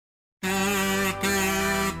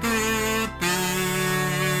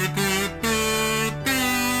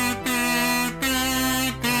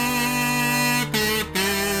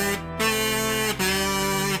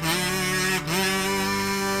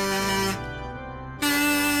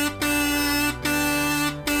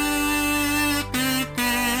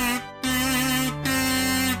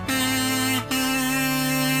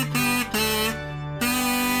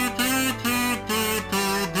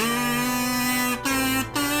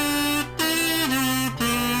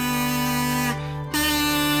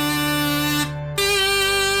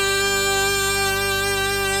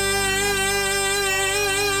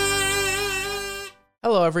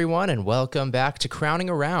everyone, and welcome back to Crowning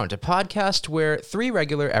Around, a podcast where three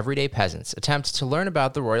regular everyday peasants attempt to learn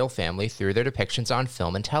about the royal family through their depictions on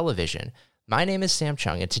film and television. My name is Sam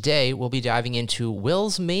Cheung, and today we'll be diving into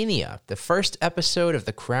Willsmania, the first episode of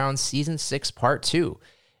The Crown Season 6, Part 2.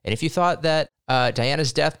 And if you thought that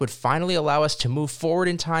Diana's death would finally allow us to move forward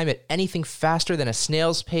in time at anything faster than a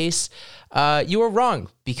snail's pace, you were wrong,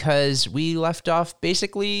 because we left off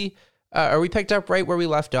basically, we picked up right where we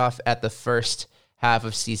left off at the first half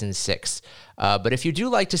of Season 6. But if you do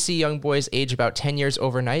like to see young boys age about 10 years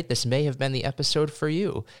overnight, this may have been the episode for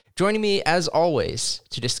you. Joining me, as always,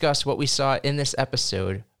 to discuss what we saw in this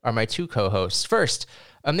episode are my two co-hosts. First,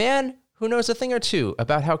 a man who knows a thing or two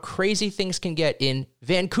about how crazy things can get in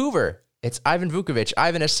Vancouver. It's Ivan Vukovic.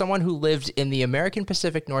 Ivan, as someone who lived in the American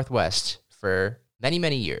Pacific Northwest for many,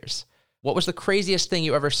 many years, what was the craziest thing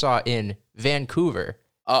you ever saw in Vancouver?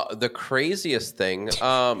 The craziest thing...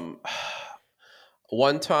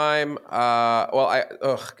 One time,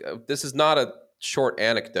 this is not a short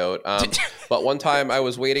anecdote, but one time I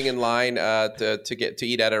was waiting in line to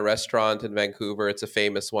eat at a restaurant in Vancouver. It's a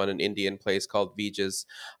famous one, an Indian place called Vij's,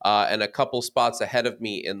 and a couple spots ahead of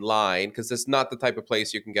me in line, because it's not the type of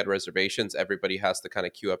place you can get reservations. Everybody has to kind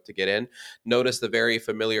of queue up to get in. Noticed a very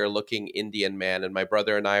familiar looking Indian man, and my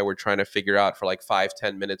brother and I were trying to figure out for like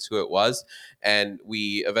 5-10 minutes who it was, and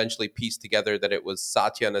we eventually pieced together that it was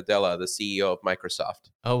Satya Nadella, the CEO of Microsoft.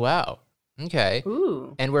 Oh, wow. Okay.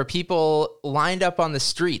 Ooh. And were people lined up on the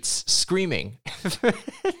streets screaming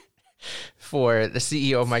for the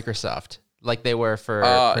CEO of Microsoft, like they were for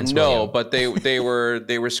Prince William? But they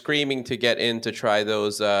were screaming to get in to try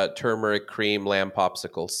those turmeric cream lamb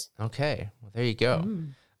popsicles. Okay, well, there you go.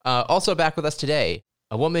 Also back with us today,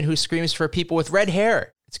 a woman who screams for people with red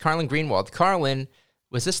hair. It's Carlyn Greenwald. Carlyn,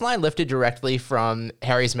 was this line lifted directly from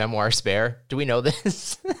Harry's memoir, Spare? Do we know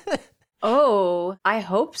this? Oh, I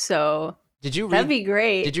hope so. That'd be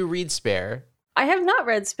great. Did you read Spare? I have not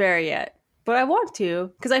read Spare yet, but I want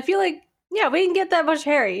to, because I feel like, we didn't get that much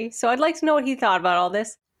Harry, so I'd like to know what he thought about all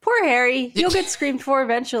this. Poor Harry. He'll get screamed for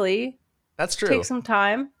eventually. That's true. Take some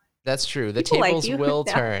time. That's true. The People tables will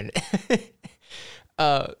turn.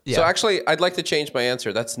 Yeah. So actually, I'd like to change my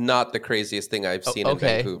answer. That's not the craziest thing I've seen in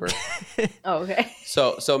Vancouver. Okay.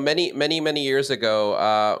 So many years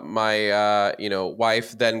ago, my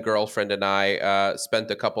wife, then girlfriend, and I spent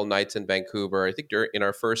a couple nights in Vancouver. I think in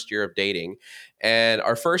our first year of dating, and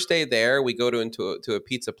our first day there, we go to a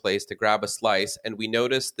pizza place to grab a slice, and we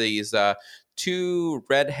noticed these two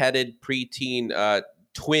redheaded preteen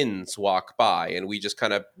twins walk by, and we just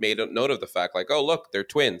kind of made a note of the fact, like, oh look, they're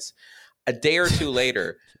twins. A day or two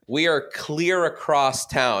later, we are clear across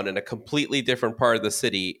town in a completely different part of the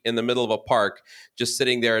city, in the middle of a park, just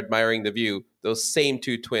sitting there admiring the view. Those same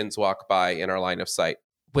two twins walk by in our line of sight.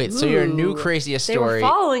 Wait, so your new craziest story they were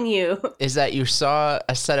following you. Is that you saw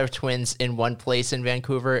a set of twins in one place in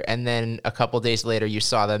Vancouver, and then a couple days later you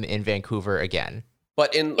saw them in Vancouver again?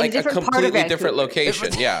 But in like a completely different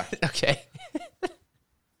location, yeah. Okay.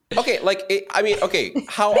 Okay,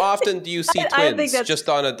 how often do you see twins just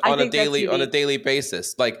on a daily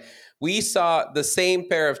basis? Like, we saw the same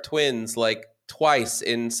pair of twins like twice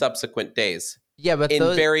in subsequent days. Yeah, but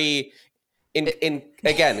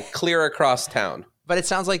again, clear across town. But it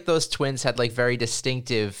sounds like those twins had like very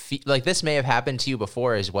distinctive like this may have happened to you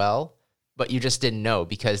before as well, but you just didn't know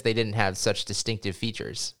because they didn't have such distinctive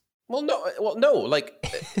features. Well, no. Like,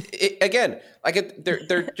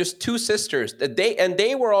 they're just two sisters.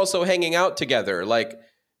 They were also hanging out together, like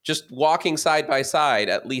just walking side by side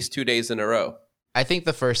at least 2 days in a row. I think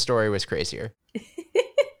the first story was crazier.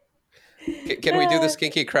 Can we do this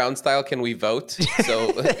Kinky Crown style? Can we vote?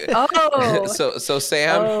 So, so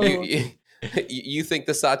Sam, you think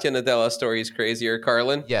the Satya Nadella story is crazier,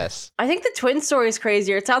 Carlyn? Yes. I think the twin story is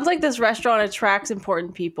crazier. It sounds like this restaurant attracts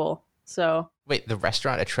important people. So. Wait, the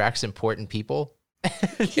restaurant attracts important people?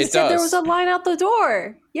 He said there was a line out the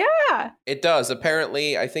door. Yeah. It does.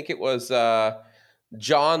 Apparently, I think it was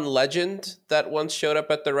John Legend that once showed up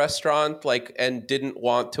at the restaurant, and didn't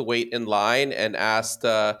want to wait in line and asked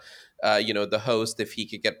the host if he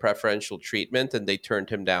could get preferential treatment, and they turned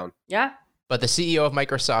him down. Yeah. But the CEO of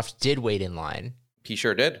Microsoft did wait in line. He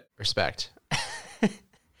sure did. Respect.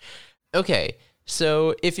 Okay.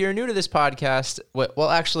 So if you're new to this podcast,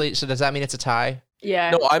 so does that mean it's a tie? Yeah.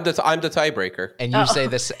 No, I'm the tiebreaker. And you say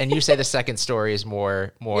this, and you say the second story is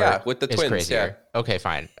more. Yeah, with the twins. Crazier. Yeah. Okay,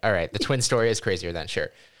 fine. All right, the twin story is crazier then. Sure.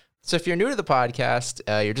 So if you're new to the podcast,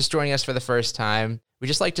 you're just joining us for the first time. We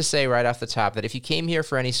just like to say right off the top that if you came here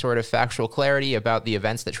for any sort of factual clarity about the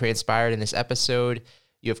events that transpired in this episode,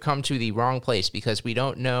 you have come to the wrong place because we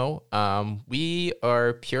don't know. We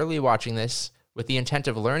are purely watching this with the intent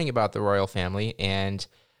of learning about the royal family, and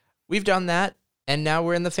we've done that, and now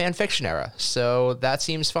we're in the fan fiction era, so that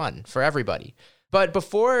seems fun for everybody. But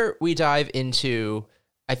before we dive into,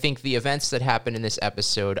 I think, the events that happened in this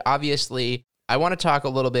episode, obviously, I want to talk a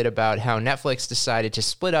little bit about how Netflix decided to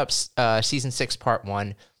split up Season 6 Part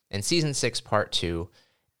 1 and Season 6 Part 2,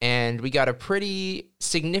 and we got a pretty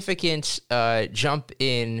significant jump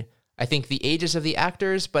in, I think, the ages of the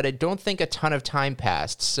actors, but I don't think a ton of time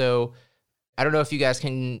passed. So I don't know if you guys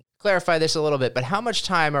can clarify this a little bit, but how much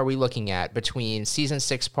time are we looking at between Season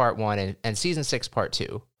 6 Part 1 and Season 6 Part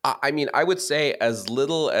 2? I mean, I would say as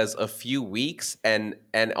little as a few weeks, and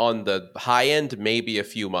on the high end, maybe a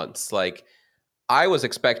few months. Like, I was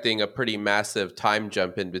expecting a pretty massive time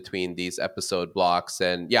jump in between these episode blocks.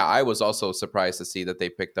 And yeah, I was also surprised to see that they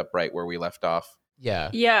picked up right where we left off. Yeah.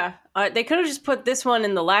 Yeah. They could have just put this one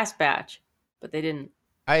in the last batch, but they didn't.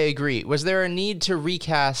 I agree. Was there a need to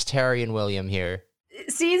recast Harry and William here?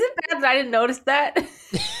 See, is it bad that I didn't notice that?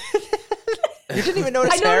 You didn't even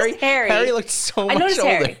notice Harry? Harry looked so much older.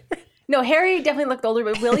 Harry. No, Harry definitely looked older,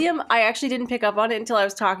 but William, I actually didn't pick up on it until I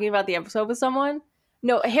was talking about the episode with someone.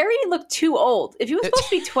 No, Harry looked too old. If he was supposed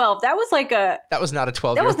to be 12, that was like a... That was not a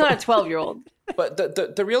 12-year-old. That was not a 12-year-old. But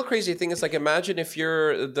the real crazy thing is, like, imagine if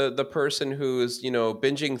you're the person who's,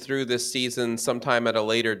 binging through this season sometime at a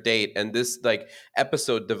later date, and this, like,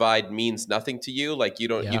 episode divide means nothing to you. Like, you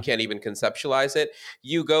can't even conceptualize it.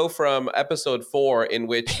 You go from episode 4, in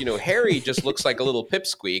which, Harry just looks like a little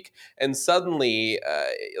pipsqueak, and suddenly,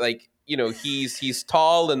 he's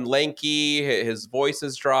tall and lanky, his voice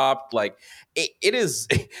is dropped. Like, it is,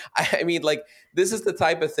 I mean, like, this is the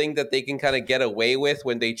type of thing that they can kind of get away with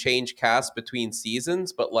when they change cast between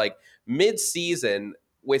seasons. But like mid-season,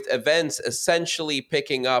 with events essentially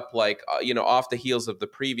picking up like, off the heels of the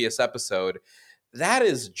previous episode, that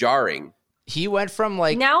is jarring. He went from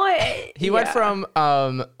like went from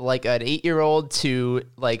like an 8-year-old to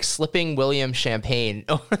like slipping William champagne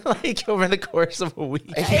like over the course of a week.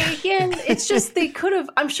 Again, it's just they could have.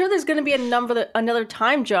 I'm sure there's going to be another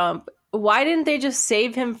time jump. Why didn't they just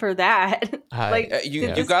save him for that?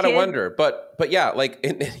 You gotta wonder. But yeah, like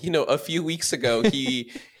a few weeks ago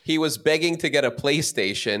he was begging to get a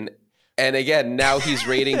PlayStation, and again now he's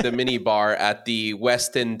raiding the mini bar at the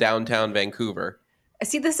Westin downtown Vancouver.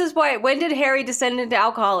 See, this is why. When did Harry descend into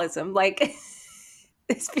alcoholism? Like,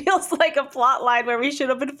 this feels like a plot line where we should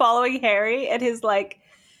have been following Harry and his like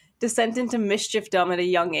descent into mischiefdom at a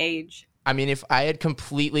young age. I mean, if I had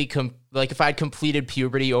if I had completed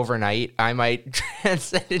puberty overnight, I might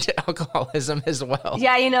transcend into alcoholism as well.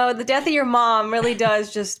 Yeah, the death of your mom really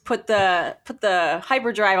does just put the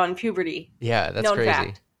hyperdrive on puberty. Yeah, that's Known crazy.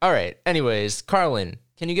 Fact. All right. Anyways, Carlyn,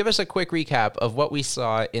 can you give us a quick recap of what we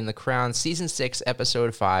saw in The Crown Season 6,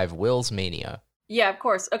 Episode 5, Willsmania? Yeah, of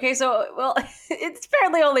course. Okay, so, well, it's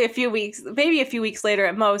apparently only a few weeks, maybe a few weeks later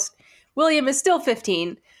at most. William is still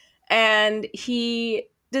 15, and he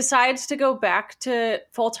decides to go back to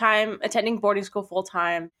full-time, attending boarding school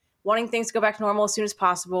full-time, wanting things to go back to normal as soon as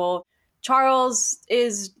possible. Charles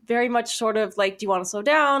is very much sort of like, do you want to slow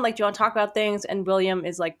down? Like, do you want to talk about things? And William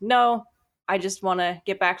is like, no, I just want to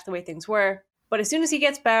get back to the way things were. But as soon as he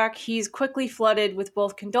gets back, he's quickly flooded with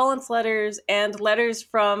both condolence letters and letters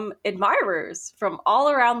from admirers from all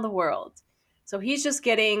around the world. So he's just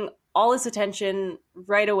getting all this attention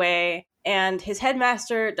right away. And his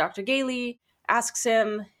headmaster, Dr. Gailey, asks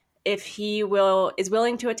him if he is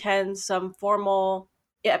willing to attend some formal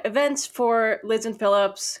events for Liz and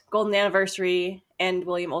Philip's golden anniversary, and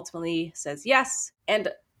William ultimately says yes. And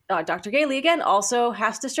Dr. Gailey, again, also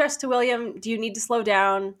has to stress to William, do you need to slow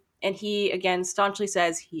down? And he, again, staunchly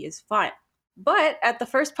says he is fine. But at the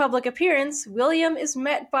first public appearance, William is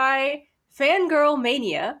met by fangirl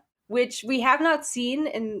mania, which we have not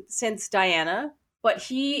seen since Diana. But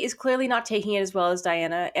he is clearly not taking it as well as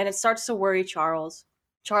Diana, and it starts to worry Charles.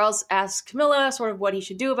 Charles asks Camilla sort of what he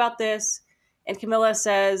should do about this, and Camilla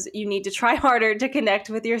says, you need to try harder to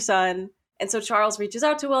connect with your son. And so Charles reaches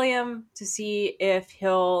out to William to see if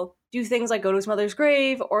he'll do things like go to his mother's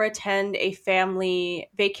grave or attend a family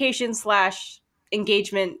vacation /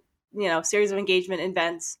 engagement, series of engagement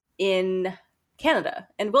events in Canada.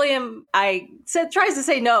 And William, tries to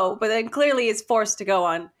say no, but then clearly is forced to go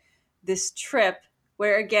on this trip,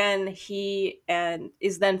 where again he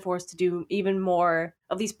is then forced to do even more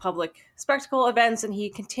of these public spectacle events, and he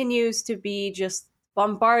continues to be just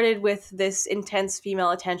bombarded with this intense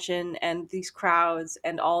female attention and these crowds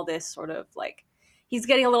and all this sort of like, he's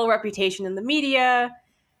getting a little reputation in the media.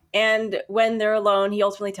 And when they're alone, he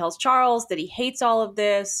ultimately tells Charles that he hates all of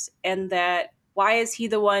this, and that why is he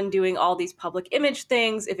the one doing all these public image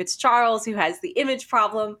things if it's Charles who has the image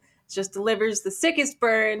problem? just delivers the sickest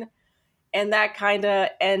burn. And that kind of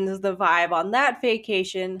ends the vibe on that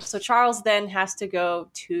vacation. So Charles then has to go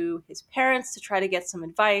to his parents to try to get some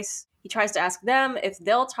advice. He tries to ask them if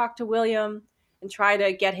they'll talk to William and try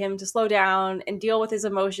to get him to slow down and deal with his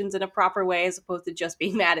emotions in a proper way as opposed to just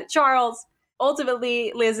being mad at Charles.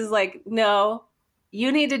 Ultimately, Liz is like, no,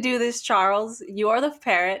 you need to do this, Charles. You are the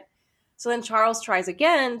parent. So then Charles tries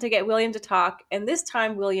again to get William to talk. And this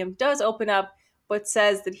time, William does open up but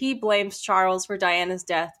says that he blames Charles for Diana's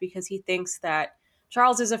death because he thinks that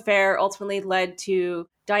Charles's affair ultimately led to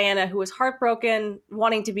Diana, who was heartbroken,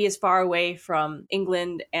 wanting to be as far away from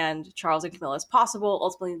England and Charles and Camilla as possible,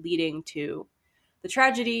 ultimately leading to the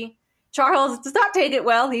tragedy. Charles does not take it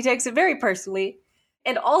well. He takes it very personally.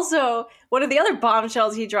 And also, one of the other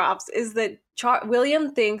bombshells he drops is that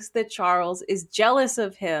William thinks that Charles is jealous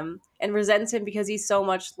of him and resents him because he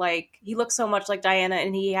looks so much like Diana,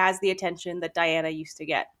 and he has the attention that Diana used to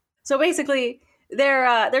get. So basically,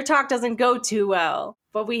 their talk doesn't go too well.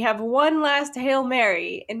 But we have one last Hail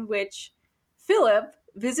Mary in which Philip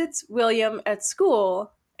visits William at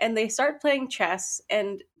school, and they start playing chess,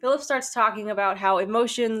 and Philip starts talking about how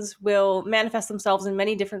emotions will manifest themselves in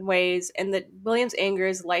many different ways, and that William's anger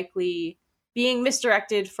is likely being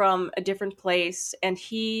misdirected from a different place. And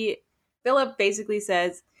Philip basically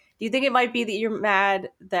says, do you think it might be that you're mad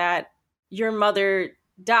that your mother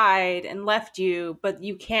died and left you, but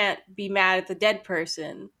you can't be mad at the dead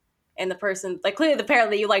person and the person, like clearly the parent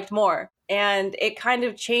that you liked more? And it kind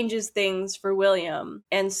of changes things for William.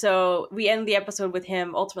 And so we end the episode with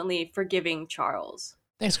him ultimately forgiving Charles.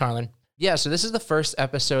 Thanks, Carlyn. Yeah, so this is the first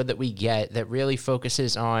episode that we get that really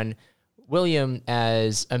focuses on William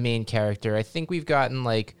as a main character. I think we've gotten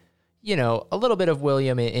a little bit of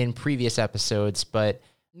William in previous episodes, but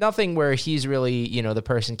nothing where he's really, the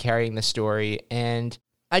person carrying the story. And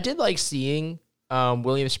I did like seeing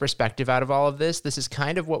William's perspective out of all of this. This is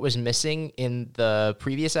kind of what was missing in the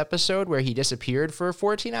previous episode where he disappeared for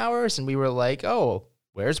 14 hours and we were like, oh,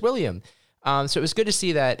 where's William? So it was good to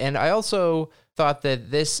see that. And I also thought that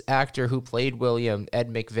this actor who played William, Ed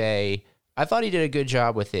McVeigh, I thought he did a good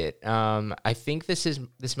job with it. I think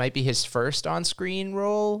this might be his first on-screen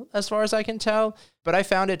role as far as I can tell, but I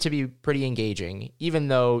found it to be pretty engaging, even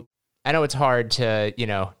though I know it's hard to,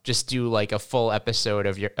 just do a full episode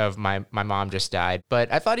of my mom just died,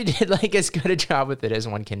 but I thought he did as good a job with it as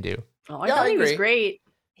one can do. Oh, I thought he was great.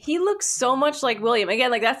 He looks so much like William. Again,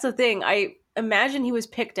 that's the thing. I imagine he was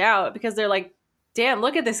picked out because they're like, damn,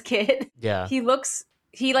 look at this kid. Yeah.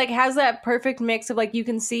 He has that perfect mix of you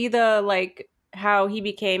can see the how he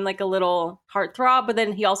became a little heartthrob, but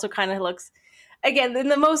then he also kind of looks, again, in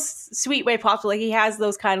the most sweet way possible. He has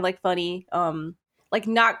those kind of funny,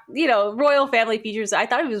 not, royal family features. I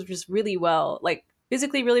thought it was just really well,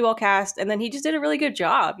 physically really well cast. And then he just did a really good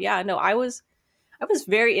job. Yeah, no, I was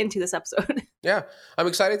very into this episode. Yeah, I'm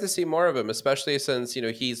excited to see more of him, especially since,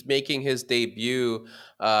 he's making his debut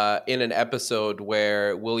in an episode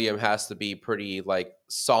where William has to be pretty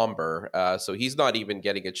somber. So he's not even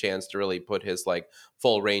getting a chance to really put his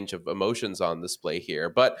full range of emotions on display here.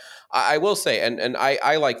 But I will say, and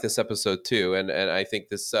I like this episode too. And I think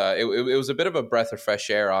this, it was a bit of a breath of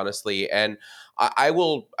fresh air, honestly. And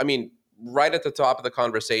right at the top of the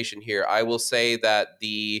conversation here, I will say that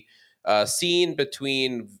the scene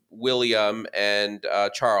between William and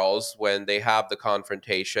Charles when they have the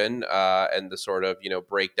confrontation and the sort of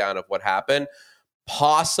breakdown of what happened,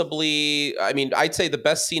 possibly, I'd say the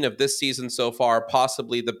best scene of this season so far,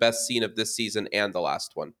 possibly the best scene of this season and the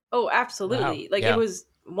last one. Oh, absolutely. Wow. It was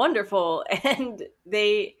wonderful. And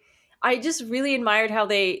I just really admired how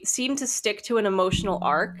they seemed to stick to an emotional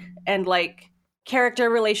arc and character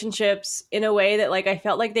relationships in a way that I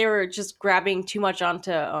felt like they were just grabbing too much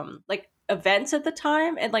onto events at the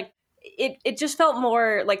time, and it just felt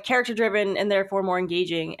more character driven and therefore more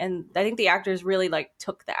engaging, and I think the actors really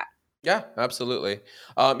took that. Yeah, absolutely.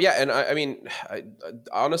 And I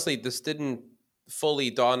honestly, this didn't fully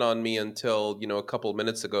dawn on me until a couple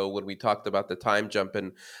minutes ago when we talked about the time jump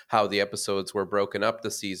and how the episodes were broken up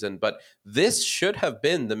this season. But this should have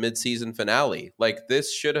been the mid-season finale.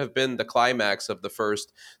 This should have been the climax of the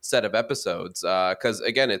first set of episodes. Because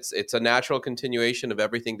again, it's a natural continuation of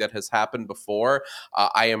everything that has happened before.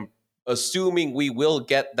 I am assuming we will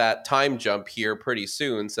get that time jump here pretty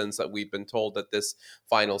soon, since we've been told that this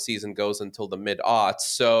final season goes until the mid-aughts.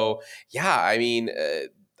 So yeah,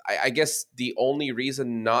 I guess the only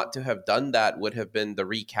reason not to have done that would have been the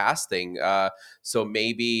recasting. So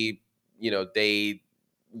maybe,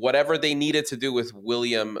 whatever they needed to do with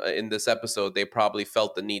William in this episode, they probably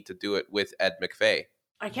felt the need to do it with Ed McVeigh.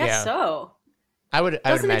 I guess so. I would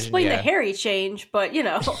Doesn't imagine, explain yeah. the Harry change, but you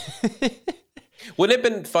know. Wouldn't it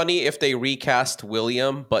have been funny if they recast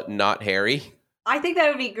William, but not Harry? I think that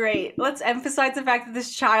would be great. Let's emphasize the fact that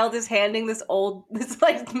this child is handing this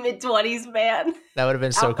like mid-20s man. That would have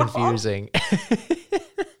been so alcohol. confusing.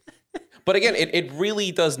 But again, it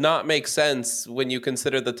really does not make sense when you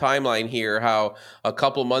consider the timeline here, how a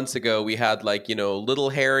couple months ago we had like, little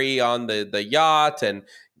Harry on the yacht and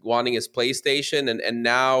wanting his PlayStation. And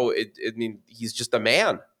now he's just a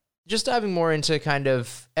man. Just diving more into kind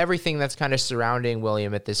of everything that's kind of surrounding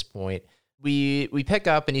William at this point. We pick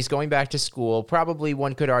up and he's going back to school, probably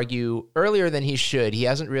one could argue earlier than he should. He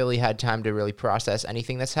hasn't really had time to really process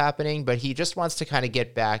anything that's happening, but he just wants to kind of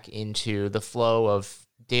get back into the flow of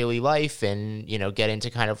daily life and, get into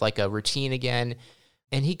kind of like a routine again.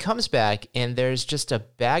 And he comes back and there's just a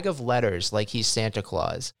bag of letters like he's Santa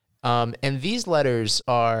Claus. And these letters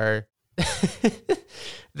are...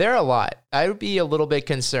 They're a lot. I would be a little bit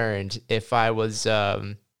concerned if I was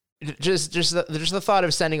just the thought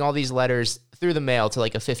of sending all these letters through the mail to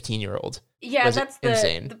like a 15-year-old. Yeah, that's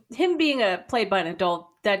insane. Him being played by an adult,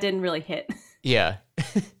 that didn't really hit. Yeah.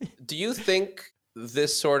 Do you think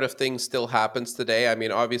this sort of thing still happens today? I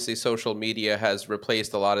mean, obviously social media has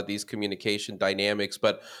replaced a lot of these communication dynamics,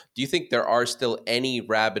 but do you think there are still any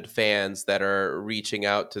rabid fans that are reaching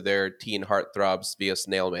out to their teen heartthrobs via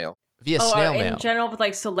snail mail? Via snail mail. In general, with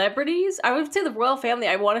like celebrities, I would say the royal family.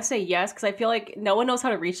 I want to say yes because I feel like no one knows how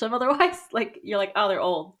to reach them otherwise. Like you're like, oh, they're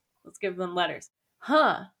old. Let's give them letters,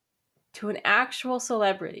 huh? To an actual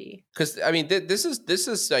celebrity. Because I mean, this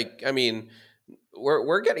is like, I mean,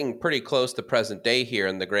 we're getting pretty close to present day here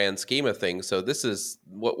in the grand scheme of things. So this is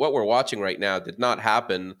what we're watching right now did not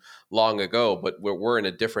happen long ago, but we're in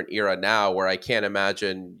a different era now where I can't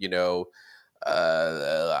imagine,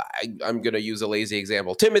 I'm going to use a lazy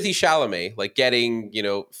example. Timothy Chalamet, like getting,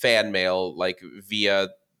 fan mail, like via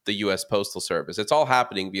the U.S. Postal Service. It's all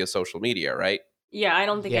happening via social media, right? Yeah, I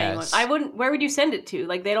don't think anyone. I wouldn't. Where would you send it to?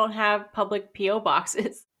 Like, they don't have public PO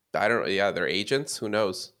boxes. I don't know. Yeah, they're agents. Who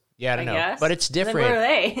knows? Yeah, I don't know. Guess. But it's different. Then where are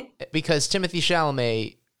they? Because Timothy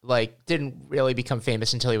Chalamet, like, didn't really become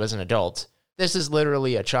famous until he was an adult. This is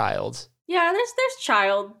literally a child. Yeah, there's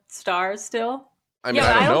child stars still. I mean,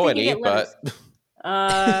 I don't know any, but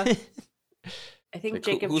I think like,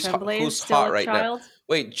 Jacob who's Tremblay who's is still hot a right child. now?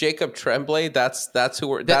 Wait, Jacob Tremblay? That's who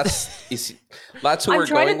we're that's who I'm we're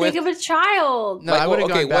trying going to with. think of a child. No, I would have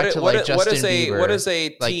gone back to like Justin Bieber. What is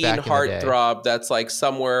a like, teen back in the day. heartthrob that's like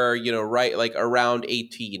somewhere, right, like around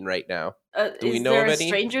 18 right now? Do we know of any?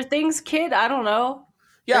 Stranger Things kid? I don't know.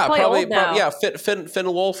 Yeah, probably. old now. Yeah, Finn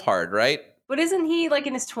Wolfhard, right? But isn't he like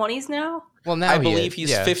in his 20s now? Well, now I believe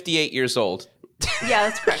he's yeah. 58 years old. Yeah,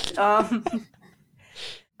 that's correct.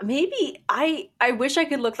 Maybe I wish I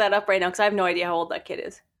could look that up right now because I have no idea how old that kid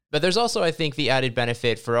is. But there's also, I think, the added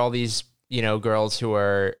benefit for all these, girls who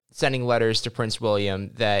are sending letters to Prince William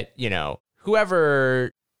that,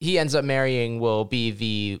 whoever he ends up marrying will be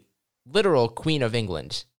the literal Queen of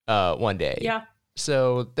England one day. Yeah.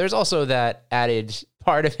 So there's also that added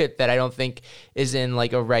part of it that I don't think is in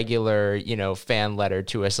like a regular, fan letter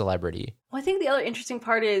to a celebrity. Well, I think the other interesting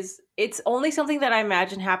part is it's only something that I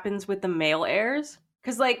imagine happens with the male heirs.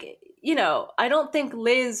 Because, like, I don't think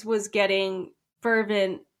Liz was getting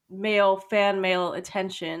fervent male fan mail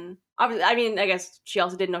attention. Obviously, I mean, I guess she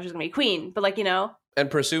also didn't know she was going to be queen. But, like, And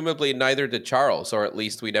presumably neither did Charles, or at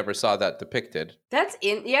least we never saw that depicted.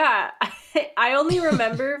 Yeah. I only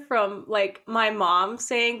remember from, like, my mom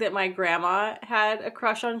saying that my grandma had a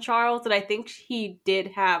crush on Charles. And I think he did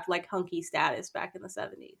have, like, hunky status back in the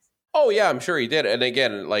 70s. Oh, yeah, I'm sure he did. And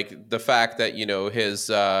again, like, the fact that,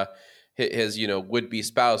 his would-be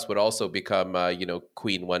spouse would also become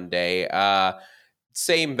queen one day,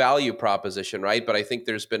 same value proposition, right? But I think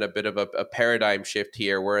there's been a bit of a paradigm shift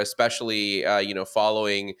here where, especially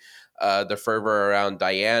following the fervor around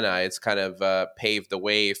Diana, it's kind of paved the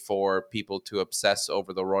way for people to obsess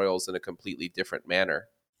over the royals in a completely different manner.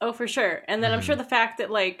 Oh, for sure. And then I'm sure the fact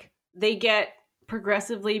that like they get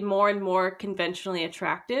progressively more and more conventionally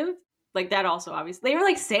attractive, like that also obviously they were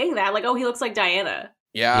like saying that like, oh, he looks like Diana.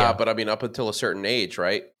 Yeah, but I mean, up until a certain age,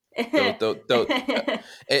 right? It's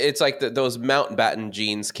like those Mountbatten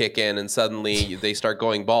genes kick in, and suddenly they start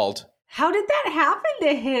going bald. How did that happen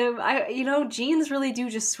to him? Genes really do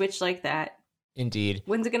just switch like that. Indeed.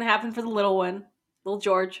 When's it going to happen for the little one, little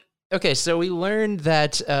George? Okay, so we learned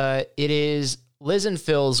that it is Liz and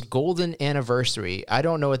Phil's golden anniversary. I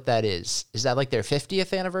don't know what that is. Is that like their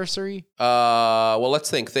 50th anniversary? Well, let's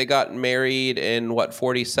think. They got married in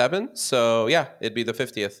 47? So yeah, it'd be the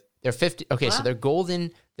 50th. They're 50. Okay, wow. So their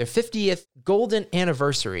 50th golden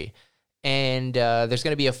anniversary. and there's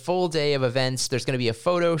going to be a full day of events. There's going to be a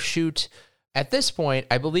photo shoot. At this point,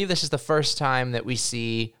 I believe this is the first time that we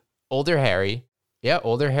see older Harry. Yeah,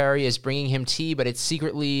 older Harry is bringing him tea, but it's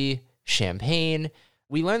secretly champagne.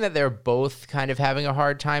 We learn that they're both kind of having a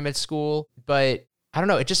hard time at school, but I don't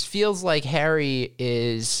know. It just feels like Harry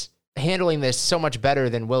is handling this so much better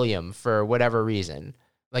than William for whatever reason.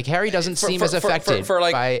 Like, Harry doesn't seem as affected for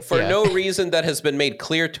no reason that has been made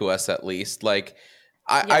clear to us, at least. Like,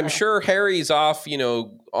 I'm sure Harry's off,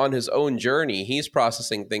 on his own journey. He's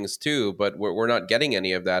processing things too, but we're not getting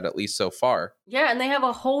any of that, at least so far. Yeah, and they have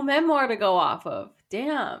a whole memoir to go off of.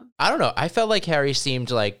 Damn. I don't know. I felt like Harry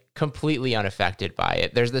seemed like completely unaffected by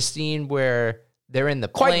it. There's the scene where they're in the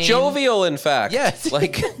plane. Quite jovial, in fact. Yes.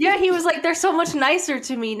 Like, yeah, he was like, they're so much nicer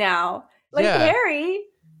to me now. Like, Harry,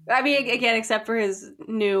 I mean, again, except for his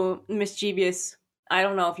new mischievous, I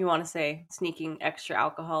don't know if you want to say sneaking extra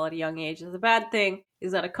alcohol at a young age is a bad thing.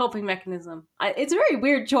 Is that a coping mechanism? It's a very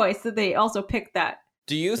weird choice that they also picked that.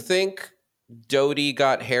 Do you think Dodie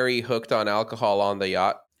got Harry hooked on alcohol on the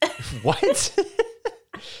yacht? What?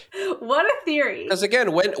 What a theory. Because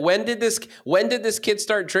again, when did this kid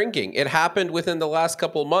start drinking? It happened within the last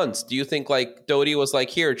couple months. Do you think like Dodie was like,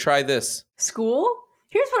 here, try this? School?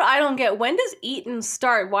 Here's what I don't get. When does Eton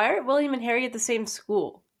start? Why aren't William and Harry at the same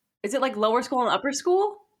school? Is it like lower school and upper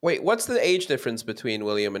school? Wait, what's the age difference between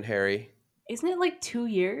William and Harry? Isn't it like 2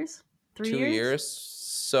 years? 3 years? 2 years?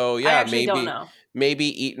 So yeah, don't know.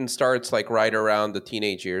 Maybe Eton starts like right around the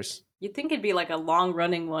teenage years. You'd think it'd be like a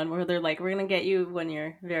long-running one where they're like, we're going to get you when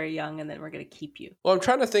you're very young and then we're going to keep you. Well, I'm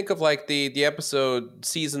trying to think of like the episode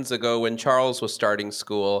seasons ago when Charles was starting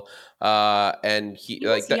school, and he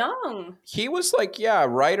was young. He was like,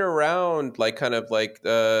 right around like kind of like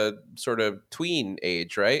sort of tween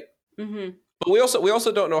age, right? Mm-hmm. But we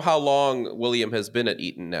also don't know how long William has been at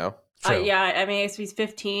Eton now. Yeah, I mean, if he's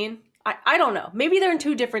 15. I don't know. Maybe they're in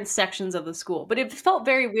two different sections of the school, but it felt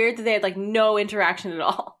very weird that they had like no interaction at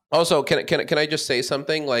all. Also, can I just say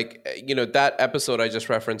something? Like, that episode I just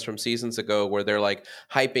referenced from seasons ago where they're like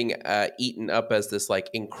hyping Eton up as this like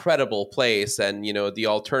incredible place, and the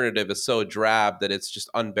alternative is so drab that it's just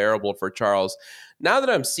unbearable for Charles. Now that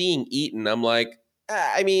I'm seeing Eton, I'm like,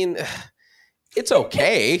 I mean, it's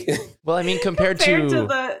okay. Well, I mean, compared to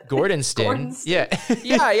Gordonston. Yeah.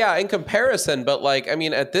 yeah, in comparison. But like, I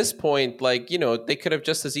mean, at this point, like, they could have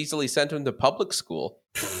just as easily sent him to public school.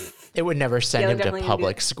 It would never send him to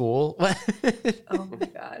public school. Oh my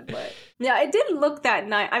God. But yeah, it didn't look that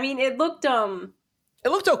nice. I mean, it looked okay.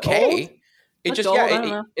 Old?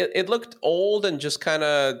 It looked old and just kind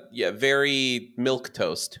of very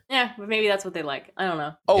milquetoast. Yeah, but maybe that's what they like. I don't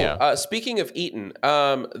know. Oh, yeah. Speaking of Eton,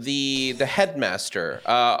 the headmaster,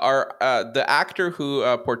 the actor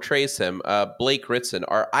who portrays him, Blake Ritson.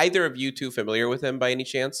 Are either of you two familiar with him by any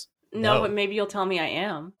chance? No, but maybe you'll tell me I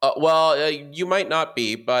am. Well, you might not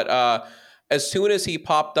be, but as soon as he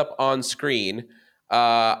popped up on screen,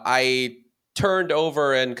 I turned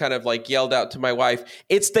over and kind of like yelled out to my wife,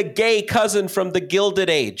 "It's the gay cousin from the Gilded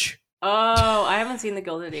Age." Oh, I haven't seen the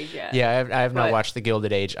Gilded Age yet. Yeah, I have not watched the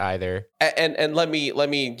Gilded Age either. And let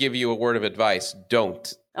me give you a word of advice: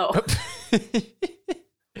 don't. Oh.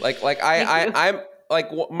 I'm like,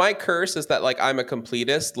 my curse is that like I'm a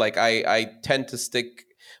completist. Like I tend to stick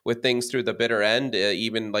with things through the bitter end,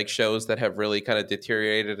 even like shows that have really kind of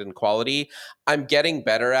deteriorated in quality. I'm getting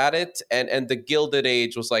better at it. And the Gilded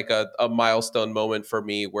Age was like a milestone moment for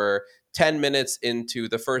me where 10 minutes into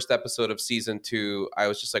the first episode of season 2, I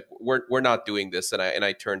was just like, we're not doing this. And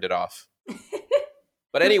I turned it off.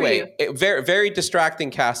 But anyway, very, very distracting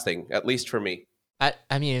casting, at least for me. I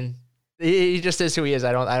mean, he just is who he is.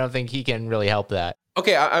 I don't think he can really help that.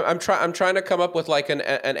 Okay, I'm trying to come up with like an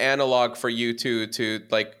analog for you to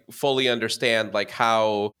like fully understand like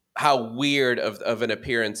how weird of an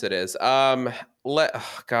appearance it is. Let's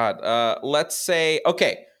say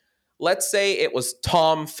it was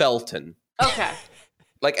Tom Felton. Okay.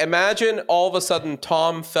 Like imagine all of a sudden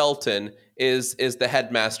Tom Felton is the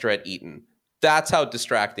headmaster at Eton. That's how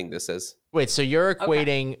distracting this is. Wait, so you're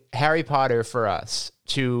equating Harry Potter for us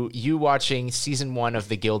to you watching season 1 of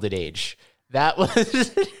The Gilded Age. That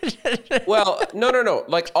was well, no.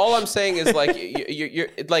 Like all I'm saying is like you're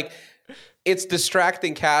like it's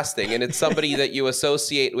distracting casting, and it's somebody that you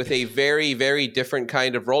associate with a very, very different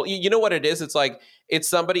kind of role. You know what it is? It's like it's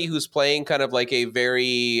somebody who's playing kind of like a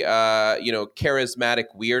very charismatic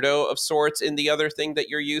weirdo of sorts in the other thing that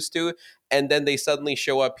you're used to, and then they suddenly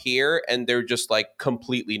show up here and they're just like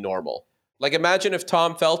completely normal. Like, imagine if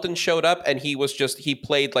Tom Felton showed up and he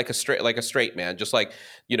played like a straight man, just like,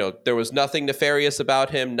 there was nothing nefarious about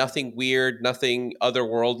him, nothing weird, nothing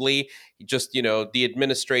otherworldly. Just, the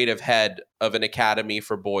administrative head of an academy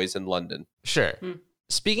for boys in London. Sure.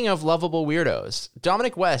 Speaking of lovable weirdos,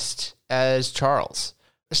 Dominic West as Charles.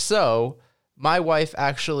 So my wife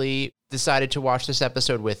actually decided to watch this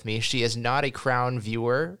episode with me. She is not a Crown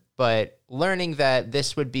viewer, but learning that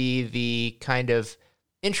this would be the kind of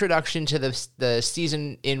introduction to the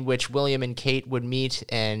season in which William and Kate would meet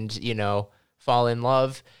and, fall in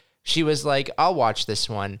love, she was like, I'll watch this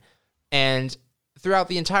one. And throughout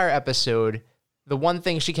the entire episode, the one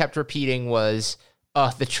thing she kept repeating was,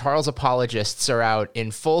 the Charles apologists are out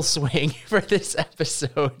in full swing for this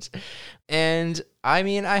episode. And I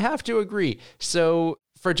mean, I have to agree. So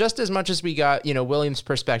for just as much as we got, William's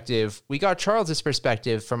perspective, we got Charles's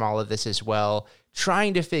perspective from all of this as well,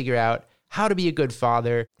 trying to figure out how to be a good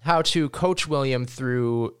father, how to coach William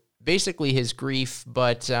through basically his grief.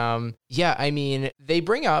 But I mean, they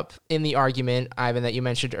bring up in the argument, Ivan, that you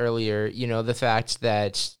mentioned earlier, the fact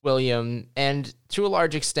that William, and to a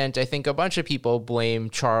large extent, I think a bunch of people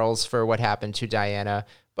blame Charles for what happened to Diana,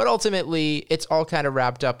 but ultimately it's all kind of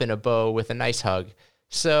wrapped up in a bow with a nice hug.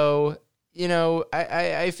 So,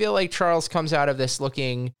 I feel like Charles comes out of this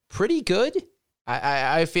looking pretty good.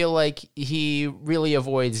 I feel like he really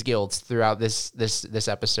avoids guilt throughout this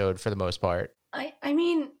episode for the most part. I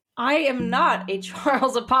mean, I am not a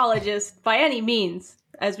Charles apologist by any means,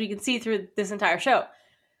 as we can see through this entire show.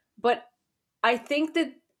 But I think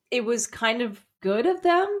that it was kind of good of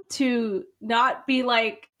them to not be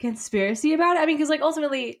like conspiracy about it. I mean, because like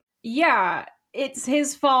ultimately, yeah, it's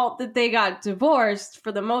his fault that they got divorced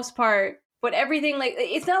for the most part. But everything, like,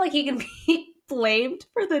 it's not like he can be blamed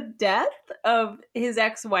for the death of his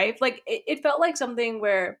ex-wife. Like, it felt like something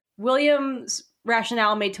where William's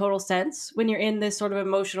rationale made total sense when you're in this sort of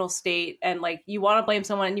emotional state and like you want to blame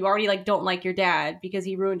someone and you already like don't like your dad because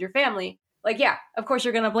he ruined your family. Like, yeah, of course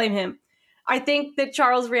you're going to blame him. I think that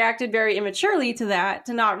Charles reacted very immaturely to that,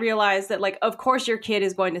 to not realize that like, of course your kid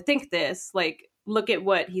is going to think this, like, look at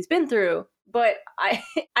what he's been through. But I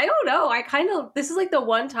don't know. This is like the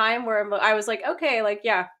one time where I was like, okay, like,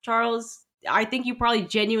 yeah, Charles, I think you probably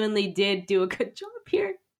genuinely did do a good job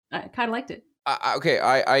here. I kind of liked it. Okay,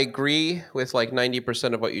 I agree with like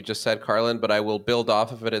 90% of what you just said, Carlyn, but I will build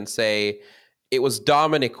off of it and say it was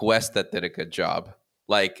Dominic West that did a good job.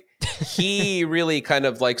 Like, he really kind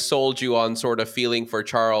of like sold you on sort of feeling for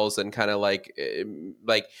Charles and kind of like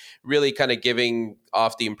really kind of giving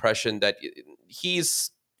off the impression that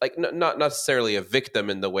he's like not necessarily a victim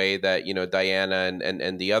in the way that, Diana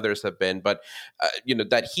and the others have been, but,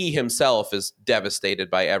 that he himself is devastated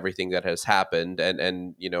by everything that has happened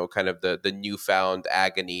and kind of the newfound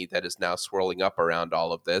agony that is now swirling up around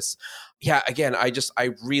all of this. Yeah, again, I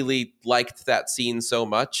really liked that scene so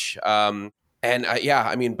much. I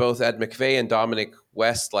mean, both Ed McVeigh and Dominic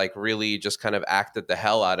West like really just kind of acted the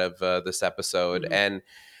hell out of this episode. Mm-hmm. And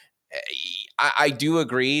I do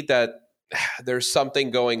agree that there's something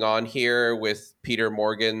going on here with Peter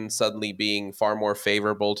Morgan suddenly being far more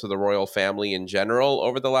favorable to the royal family in general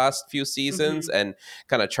over the last few seasons, mm-hmm. and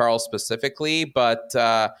kind of Charles specifically. But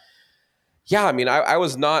I mean, I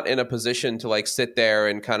was not in a position to like sit there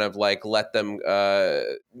and kind of like let them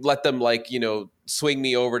like, swing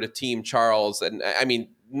me over to Team Charles. And I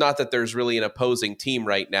mean, not that there's really an opposing team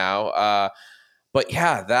right now. But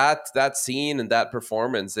yeah, that scene and that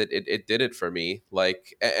performance, it did it for me.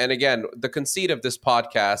 Like, and again, the conceit of this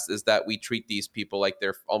podcast is that we treat these people like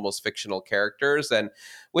they're almost fictional characters. And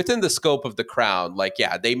within the scope of The Crown, like,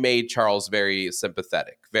 yeah, they made Charles very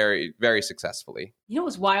sympathetic, very, very successsly. You know what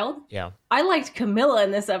was wild? Yeah. I liked Camilla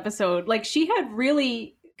in this episode. Like, she had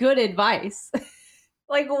really good advice.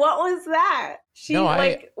 Like, what was that? She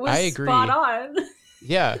was spot on.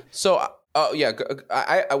 Yeah. So... Oh yeah,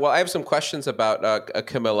 I have some questions about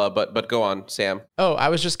Camilla, but go on, Sam. Oh, I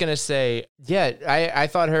was just gonna say, yeah, I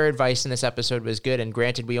thought her advice in this episode was good, and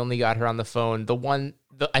granted, we only got her on the phone.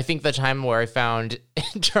 I think the time where I found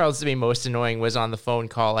Charles to be most annoying was on the phone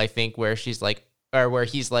call. I think where he's like,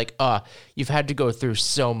 you've had to go through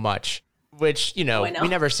so much, which we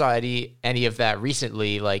never saw any of that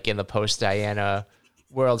recently, like in the post Diana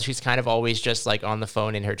world. She's kind of always just like on the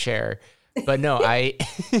phone in her chair. But no, I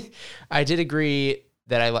did agree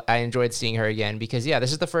that I enjoyed seeing her again because, yeah,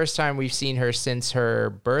 this is the first time we've seen her since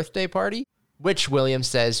her birthday party, which William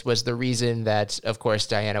says was the reason that, of course,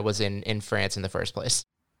 Diana was in France in the first place.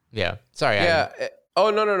 Yeah. Sorry. Yeah.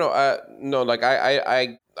 Oh, no. No, like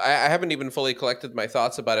I haven't even fully collected my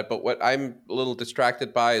thoughts about it, but what I'm a little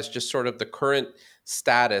distracted by is just sort of the current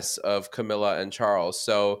status of Camilla and Charles.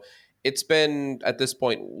 So it's been at this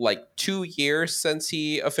point like 2 years since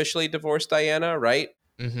he officially divorced Diana, right?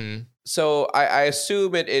 Mm-hmm. So I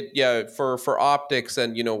assume for optics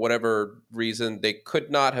and whatever reason, they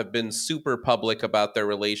could not have been super public about their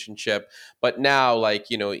relationship, but now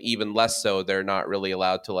even less so. They're not really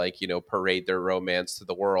allowed to parade their romance to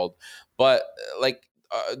the world. But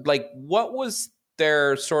what was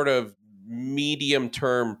their sort of medium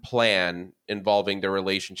term plan involving their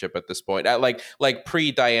relationship at this point? Like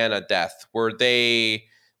pre Diana death,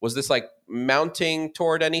 was this mounting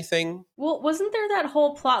toward anything? Well, wasn't there that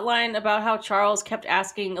whole plot line about how Charles kept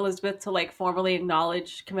asking Elizabeth to formally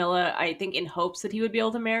acknowledge Camilla, I think in hopes that he would be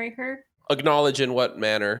able to marry her? Acknowledge in what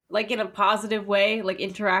manner? In a positive way,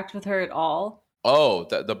 interact with her at all. Oh,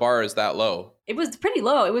 the bar is that low. It was pretty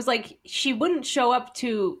low. It was she wouldn't show up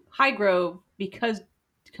to Highgrove because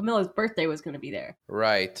Camilla's birthday was going to be there.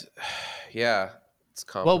 Right. Yeah, it's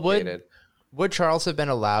complicated. Well, would Charles have been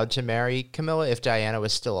allowed to marry Camilla if Diana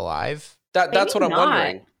was still alive? That's what I'm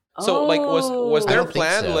wondering. So was their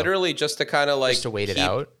plan literally just to kind of just to wait it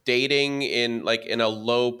out, dating in a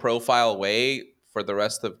low profile way for the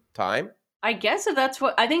rest of time? I guess if that's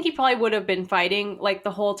what I think, he probably would have been fighting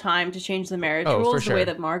the whole time to change the marriage rules the way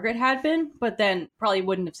that Margaret had been, but then probably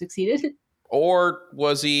wouldn't have succeeded. Or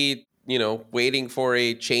was he, waiting for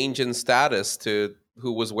a change in status to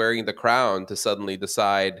who was wearing the crown to suddenly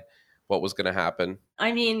decide what was going to happen?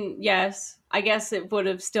 I mean, yes. I guess it would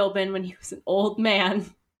have still been when he was an old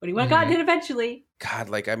man, but he would have gotten it eventually. God,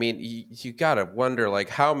 you gotta wonder,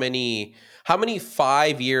 how many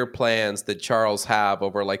 5-year plans did Charles have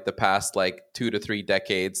over the past 2 to 3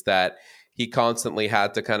 decades that he constantly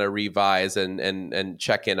had to kind of revise and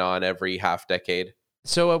check in on every half decade?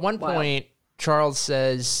 So at one point, Charles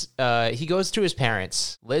says he goes to his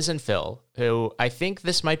parents, Liz and Phil, who I think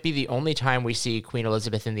this might be the only time we see Queen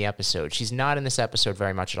Elizabeth in the episode. She's not in this episode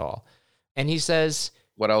very much at all. And he says...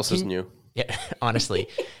 What else is new? Yeah, honestly.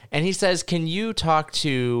 And he says, can you talk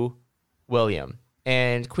to William?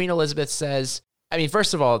 And Queen Elizabeth says, I mean,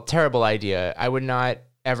 first of all, terrible idea. I would not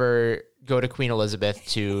ever go to Queen Elizabeth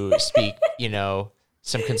to speak,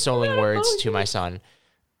 some consoling words to my son.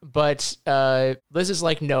 But Liz is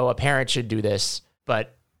like, no, a parent should do this.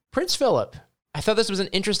 But Prince Philip, I thought this was an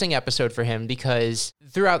interesting episode for him because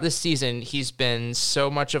throughout this season, he's been so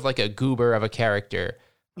much of a goober of a character.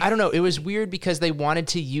 I don't know. It was weird because they wanted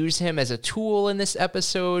to use him as a tool in this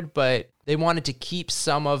episode, but they wanted to keep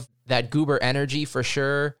some of that goober energy for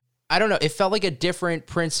sure. I don't know. It felt like a different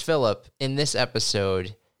Prince Philip in this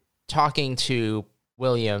episode talking to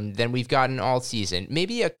William than we've gotten all season.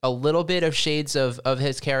 Maybe a little bit of shades of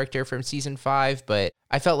his character from season 5, but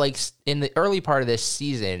I felt like in the early part of this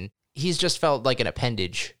season, he's just felt like an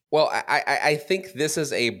appendage. Well, I think this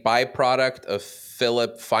is a byproduct of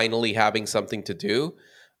Philip finally having something to do.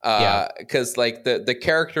 Because the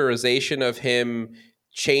characterization of him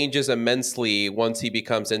changes immensely once he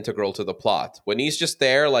becomes integral to the plot. When he's just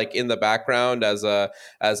there in the background as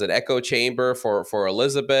an echo chamber for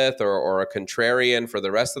Elizabeth or a contrarian for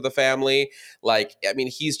the rest of the family,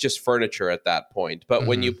 he's just furniture at that point. But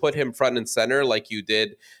when you put him front and center like you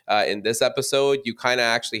did in this episode, you kind of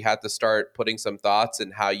actually had to start putting some thoughts in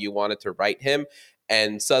how you wanted to write him,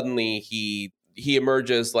 and suddenly he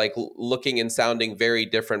emerges looking and sounding very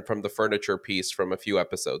different from the furniture piece from a few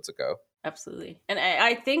episodes ago. Absolutely. And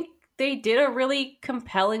I think they did a really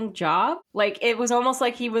compelling job. It was almost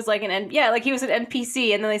like he was he was an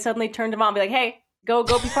NPC, and then they suddenly turned him on and be like, hey, go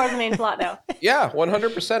be part of the main plot now. Yeah,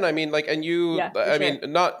 100%. I mean, and you, yeah, I mean,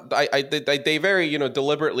 they very,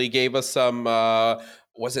 deliberately gave us some,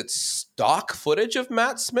 was it stock footage of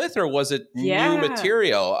Matt Smith or was it new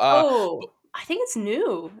material? I think it's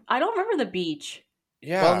new. I don't remember the beach.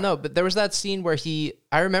 Yeah. Well, no, but there was that scene where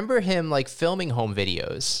I remember him filming home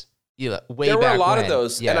videos. There were a lot of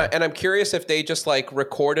those. Yeah. And I'm curious if they just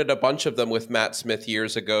recorded a bunch of them with Matt Smith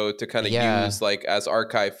years ago to kind of use as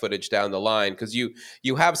archive footage down the line. Because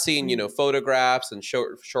you have seen, photographs and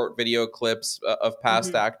short video clips of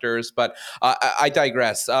past actors. But I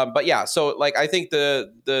digress. But yeah, so I think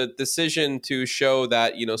the decision to show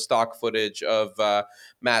that, stock footage of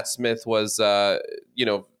Matt Smith was,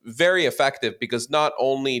 very effective, because not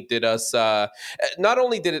only did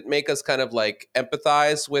it make us kind of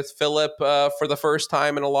empathize with Philip for the first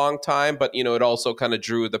time in a long time, but it also kind of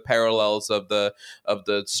drew the parallels of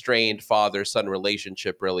the strained father-son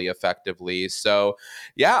relationship really effectively. So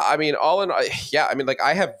yeah, I mean,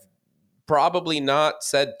 I have probably not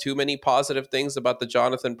said too many positive things about the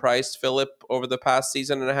Jonathan Pryce Philip over the past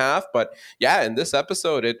season and a half, but yeah, in this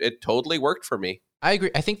episode it totally worked for me. I agree.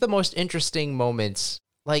 I think the most interesting moments,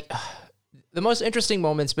 the most interesting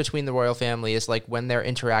moments between the royal family is like when they're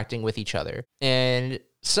interacting with each other. And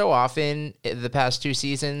so often the past 2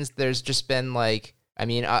 seasons, there's just been like, I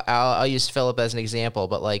mean, I'll use Philip as an example,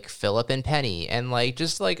 but like Philip and Penny and like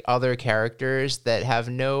just like other characters that have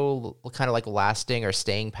no kind of like lasting or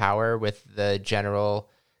staying power with the general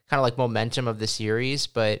kind of like momentum of the series.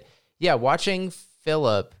 But yeah, watching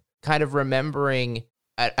Philip kind of remembering,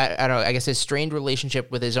 I don't know, I guess his strained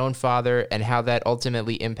relationship with his own father and how that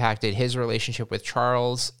ultimately impacted his relationship with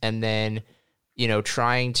Charles, and then, you know,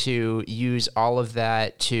 trying to use all of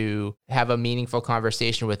that to have a meaningful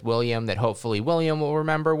conversation with William that hopefully William will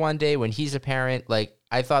remember one day when he's a parent. Like,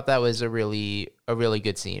 I thought that was a really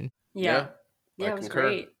good scene. Yeah, it was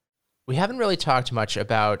great. We haven't really talked much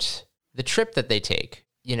about the trip that they take.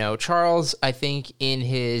 You know, Charles, I think in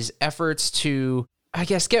his efforts to, I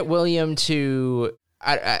guess, get William to,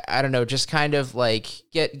 I don't know, just kind of like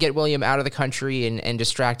get William out of the country and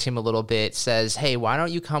distract him a little bit, says, hey, why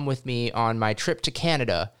don't you come with me on my trip to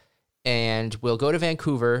Canada, and we'll go to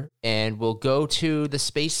Vancouver and we'll go to the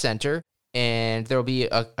Space Center, and there'll be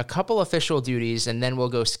a couple official duties, and then we'll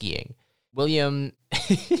go skiing. William,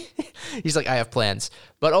 he's like, I have plans,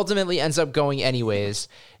 but ultimately ends up going anyways.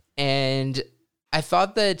 And I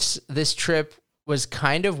thought that this trip was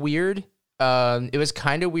kind of weird. It was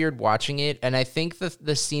kind of weird watching it, and I think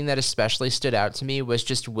the scene that especially stood out to me was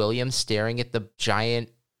just William staring at the giant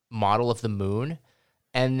model of the moon,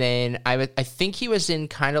 and then I think he was in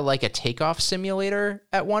kind of like a takeoff simulator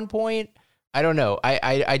at one point. I don't know.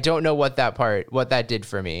 I don't know what that did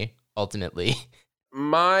for me ultimately.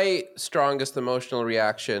 My strongest emotional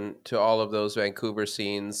reaction to all of those Vancouver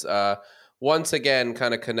scenes, once again,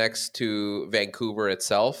 kind of connects to Vancouver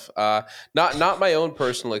itself. Not my own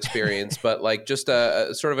personal experience, but like just a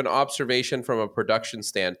sort of an observation from a production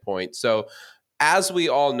standpoint. So, as we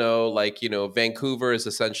all know, like, you know, Vancouver is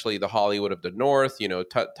essentially the Hollywood of the North. You know,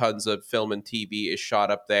 tons of film and TV is shot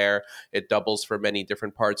up there. It doubles for many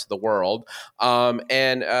different parts of the world. And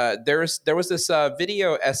there was this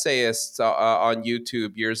video essayist on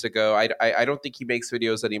YouTube years ago. I don't think he makes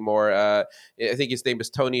videos anymore. I think his name is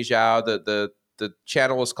Tony Zhao. The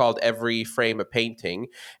channel was called Every Frame a Painting,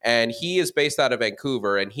 and he is based out of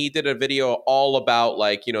Vancouver, and he did a video all about,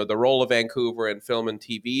 like, you know, the role of Vancouver in film and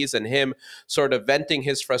TVs, and him sort of venting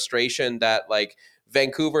his frustration that, like,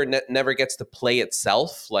 Vancouver never gets to play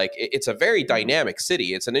itself. Like, it's a very dynamic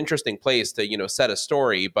city. It's an interesting place to, you know, set a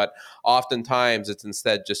story, but oftentimes it's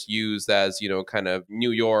instead just used as, you know, kind of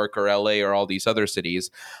New York or LA or all these other cities.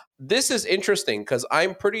 This is interesting because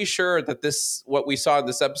I'm pretty sure that what we saw in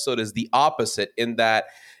this episode is the opposite, in that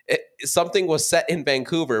something was set in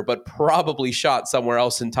Vancouver, but probably shot somewhere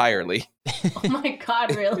else entirely. Oh my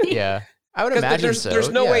God, really? Yeah. I would imagine so. There's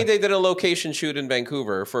no way they did a location shoot in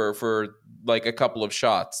Vancouver for like a couple of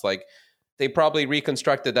shots. Like, they probably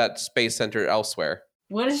reconstructed that space center elsewhere.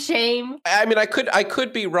 What a shame. I mean, I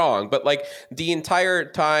could be wrong, but like the entire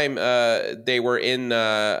time they were in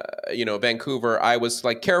Vancouver, I was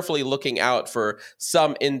like carefully looking out for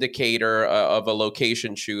some indicator of a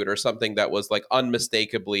location shoot or something that was like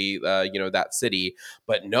unmistakably that city.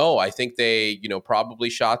 But no, I think they probably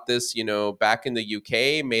shot this back in the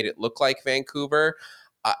UK, made it look like Vancouver.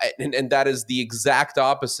 And that is the exact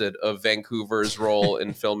opposite of Vancouver's role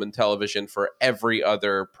in film and television for every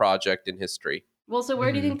other project in history. Well, so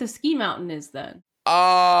where do you think the ski mountain is then?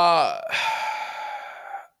 I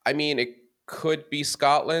mean, it could be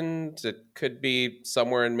Scotland. It could be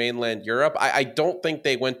somewhere in mainland Europe. I don't think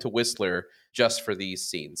they went to Whistler just for these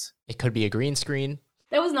scenes. It could be a green screen.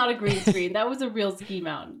 That was not a green screen. That was a real ski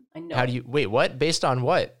mountain. I know. Wait, what? Based on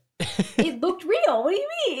what? It looked real. What do you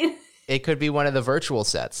mean? It could be one of the virtual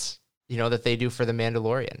sets, that they do for The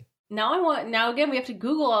Mandalorian. Now again, we have to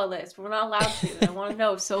Google all this. We're not allowed to. I want to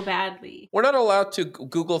know so badly. We're not allowed to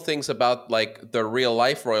Google things about like the real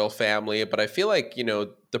life royal family, but I feel like,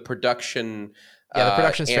 the production the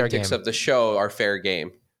production's antics fair game of the show are fair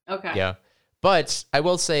game. Okay. Yeah. But I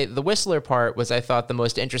will say the Whistler part was, I thought, the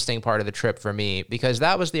most interesting part of the trip for me, because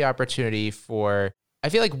that was the opportunity for, I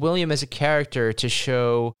feel like, William as a character to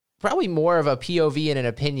show probably more of a POV and an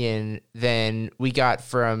opinion than we got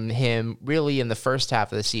from him really in the first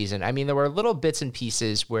half of the season. I mean, there were little bits and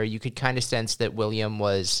pieces where you could kind of sense that William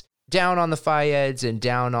was down on the Fayeds and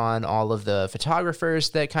down on all of the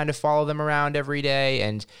photographers that kind of follow them around every day,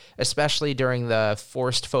 and especially during the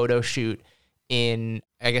forced photo shoot in,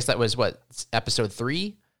 I guess that was episode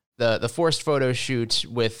 3? The forced photo shoot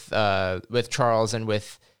with Charles and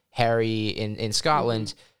with Harry in Scotland.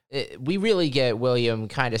 Mm-hmm. We really get William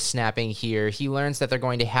kind of snapping here. He learns that they're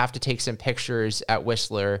going to have to take some pictures at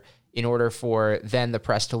Whistler in order for then the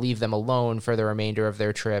press to leave them alone for the remainder of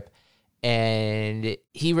their trip. And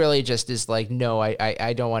he really just is like, no,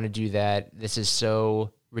 I don't want to do that. This is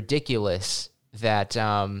so ridiculous that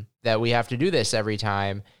that we have to do this every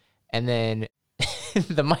time. And then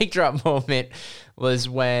the mic drop moment was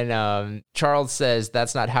when Charles says,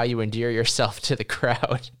 "That's not how you endear yourself to the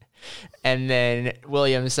crowd." And then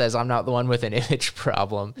William says, "I'm not the one with an image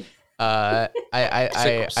problem." I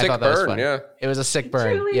thought that was funny. Yeah. It was a sick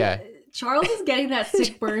burn. Truly, yeah. Charles is getting that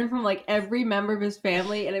sick burn from like every member of his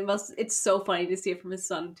family, and it's so funny to see it from his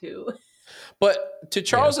son too. But to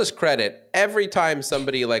Charles's credit, every time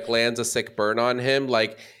somebody like lands a sick burn on him,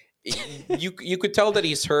 like you could tell that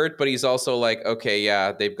he's hurt, but he's also like, okay,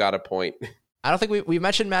 yeah, they've got a point. I don't think we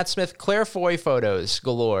mentioned Matt Smith. Claire Foy photos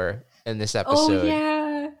galore in this episode. Oh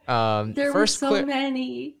yeah, there were so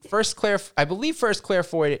many. First Claire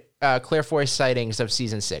Foy sightings of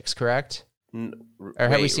season 6, correct? Or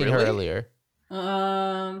have we seen her earlier?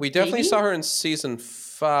 We definitely saw her in season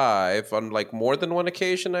 5 on like more than one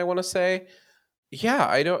occasion, I want to say. Yeah,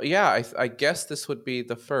 I guess this would be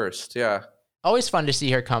the first. Yeah. Always fun to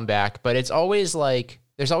see her come back, but it's always like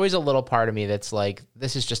there's always a little part of me that's like,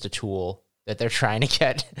 this is just a tool that they're trying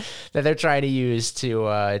to use to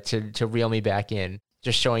reel me back in.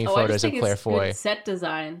 Just showing photos of Claire Foy. Good set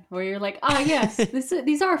design where you're like, yes,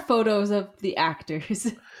 these are photos of the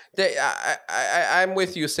actors. I'm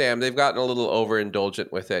with you, Sam. They've gotten a little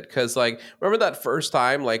overindulgent with it because, like, remember that first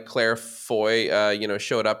time, like Claire Foy,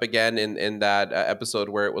 showed up again in that episode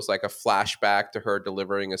where it was like a flashback to her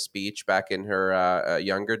delivering a speech back in her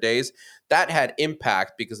younger days. That had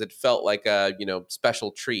impact because it felt like a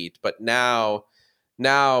special treat. But now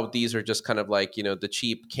these are just kind of like the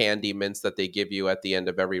cheap candy mints that they give you at the end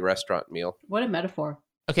of every restaurant meal. What a metaphor.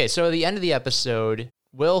 Okay, so at the end of the episode,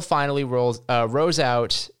 Will finally rows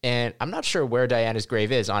out, and I'm not sure where Diana's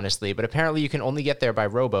grave is, honestly, but apparently you can only get there by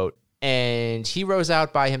rowboat. And he rows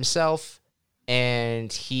out by himself,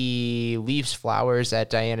 and he leaves flowers at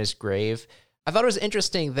Diana's grave. I thought it was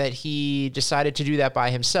interesting that he decided to do that by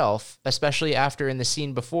himself, especially after in the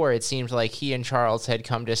scene before, it seemed like he and Charles had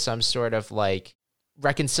come to some sort of like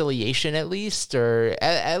reconciliation at least, or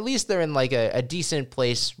at least they're in like a decent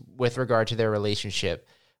place with regard to their relationship.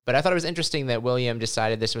 But I thought it was interesting that William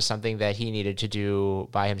decided this was something that he needed to do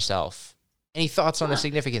by himself. Any thoughts on the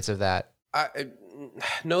significance of that?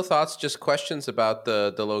 No thoughts, just questions about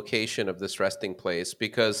the location of this resting place,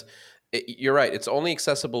 because you're right, it's only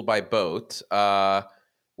accessible by boat,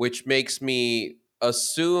 which makes me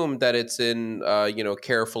assume that it's in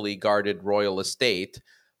carefully guarded royal estate.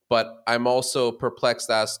 But I'm also perplexed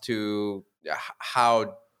as to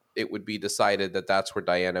how it would be decided that that's where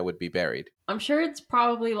Diana would be buried. I'm sure it's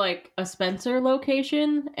probably like a Spencer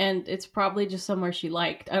location, and it's probably just somewhere she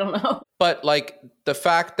liked. I don't know. But like the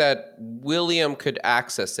fact that William could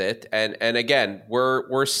access it, and again,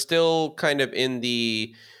 we're still kind of in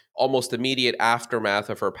the almost immediate aftermath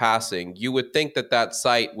of her passing. You would think that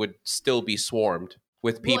site would still be swarmed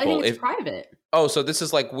with people. Well, I think it's private. Oh, so this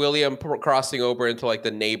is like William crossing over into like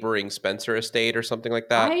the neighboring Spencer estate or something like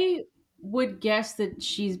that? I would guess that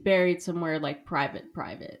she's buried somewhere like private.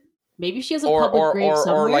 Maybe she has a public grave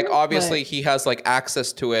somewhere. Or like obviously he has like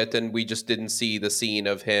access to it and we just didn't see the scene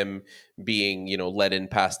of him being, let in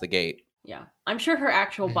past the gate. Yeah. I'm sure her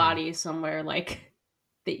actual body is somewhere like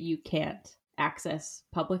that you can't access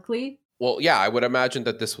publicly. Well, yeah, I would imagine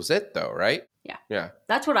that this was it though, right? Yeah. Yeah.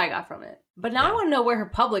 That's what I got from it. But now I want to know where her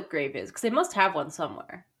public grave is, because they must have one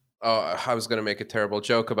somewhere. Oh, I was going to make a terrible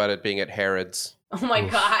joke about it being at Herod's. Oh my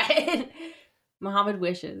God. Muhammad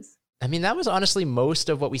wishes. I mean, that was honestly most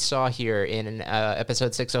of what we saw here in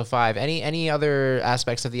episode 605. Any other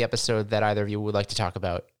aspects of the episode that either of you would like to talk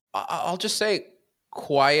about? I'll just say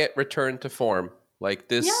quiet return to form. Like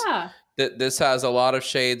this, yeah. This has a lot of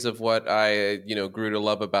shades of what I, grew to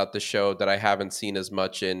love about the show that I haven't seen as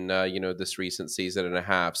much in, this recent season and a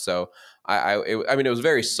half. So it was a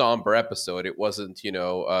very somber episode. It wasn't,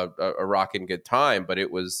 a rockin' good time, but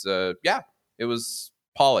it was, it was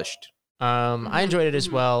polished. I enjoyed it as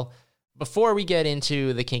well. Before we get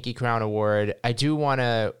into the Kinky Crown Award, I do want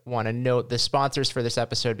to note the sponsors for this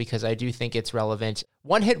episode because I do think it's relevant.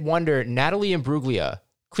 One hit wonder, Natalie Imbruglia,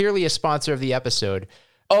 clearly a sponsor of the episode.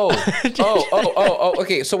 Oh,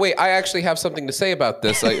 okay. So wait, I actually have something to say about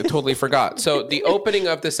this. I totally forgot. So the opening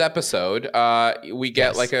of this episode, we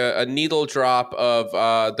get like a needle drop of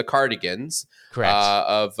the Cardigans. Correct.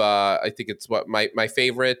 I think it's what my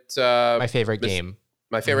favorite. My favorite game.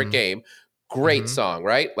 My favorite game. Great song,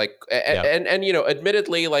 right? Like, and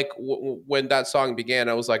admittedly, like when that song began,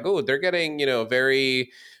 I was like, oh, they're getting,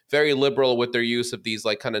 very very liberal with their use of these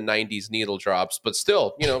like kind of 90s needle drops, but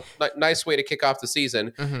still, nice way to kick off the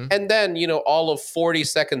season. Mm-hmm. And then, all of 40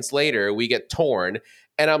 seconds later, we get Torn.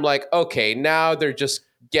 And I'm like, okay, now they're just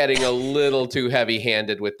getting a little too heavy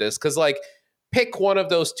handed with this. Cause like, pick one of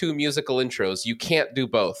those two musical intros. You can't do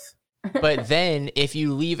both. But then if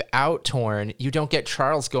you leave out Torn, you don't get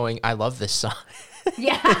Charles going, I love this song.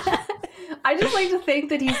 Yeah. I just like to think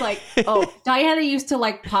that he's like, oh, Diana used to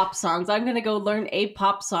like pop songs. I'm going to go learn a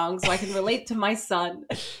pop song so I can relate to my son.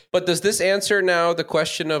 But does this answer now the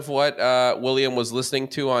question of what William was listening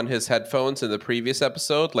to on his headphones in the previous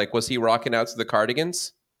episode? Like, was he rocking out to the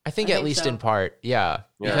Cardigans? I think at least so. in part, yeah.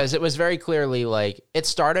 Because it was very clearly like, it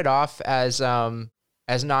started off as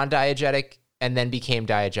non-diegetic and then became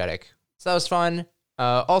diegetic. So that was fun.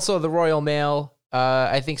 Also, the Royal Mail,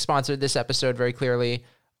 I think, sponsored this episode very clearly.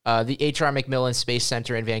 The H.R. McMillan Space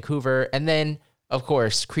Center in Vancouver. And then, of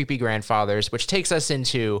course, Creepy Grandfathers, which takes us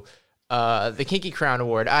into the Kinky Crown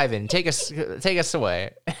Award. Ivan, take us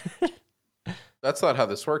away. That's not how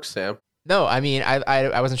this works, Sam. No, I mean,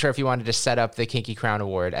 I wasn't sure if you wanted to set up the Kinky Crown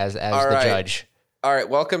Award as the judge. All right,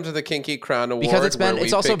 welcome to the Kinky Crown Award. Because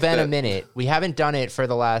it's also been a minute. We haven't done it for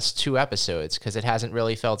the last 2 episodes because it hasn't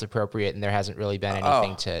really felt appropriate and there hasn't really been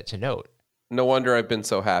anything to note. No wonder I've been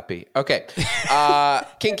so happy. Okay,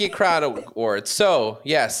 Kinky Crown Award. So,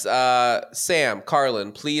 yes, Sam,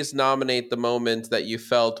 Carlyn, please nominate the moment that you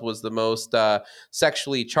felt was the most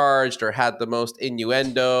sexually charged or had the most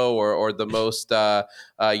innuendo or the most,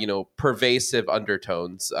 pervasive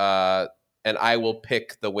undertones. And I will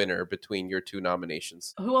pick the winner between your 2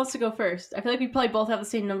 nominations. Who wants to go first? I feel like we probably both have the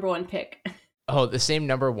same number 1 pick. Oh, the same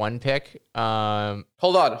number 1 pick?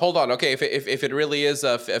 Hold on. Okay, if it really is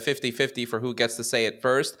a 50-50 for who gets to say it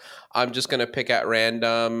first, I'm just going to pick at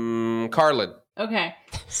random Carlyn. Okay,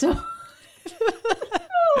 so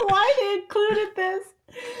why they included this?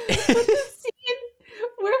 But the scene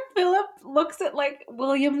where Philip looks at like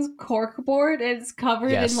William's corkboard and it's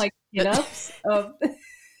covered in like pinups of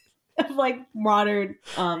like modern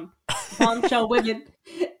bombshell women,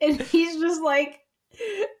 and he's just like,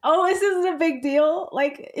 oh, this isn't a big deal.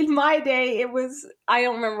 Like in my day, it was, I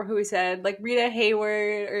don't remember who said, like Rita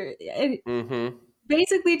Hayward or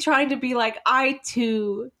basically trying to be like, I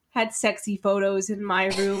too had sexy photos in my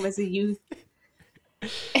room as a youth.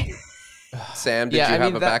 Sam, did you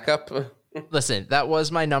have a backup? Listen, that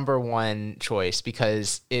was my number 1 choice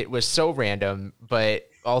because it was so random, but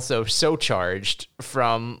also so charged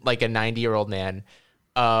from like a 90-year-old man.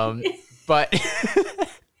 But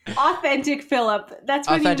authentic Philip. That's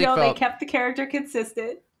when authentic you know Philip. They kept the character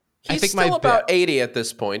consistent. He's still about 80 at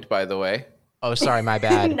this point, by the way. Oh, sorry, my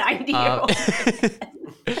bad. 90-year-old.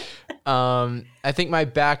 I think my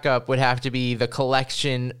backup would have to be the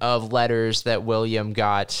collection of letters that William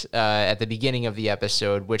got at the beginning of the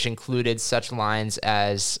episode, which included such lines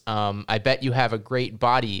as, I bet you have a great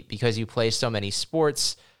body because you play so many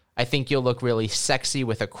sports. I think you'll look really sexy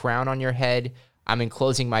with a crown on your head. I'm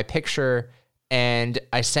enclosing my picture. And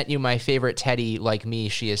I sent you my favorite teddy. Like me,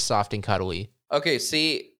 she is soft and cuddly. Okay,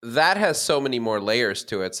 see, that has so many more layers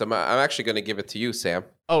to it. So I'm actually going to give it to you, Sam.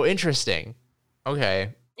 Oh, interesting.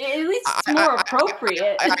 Okay. At least it's more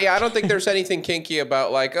appropriate. I don't think there's anything kinky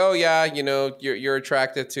about like, oh yeah, you're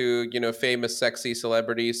attracted to, famous, sexy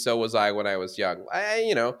celebrities. So was I when I was young.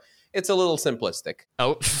 It's a little simplistic.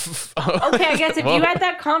 Oh. Okay, I guess if you had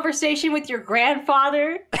that conversation with your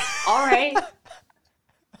grandfather, all right.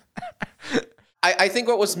 I think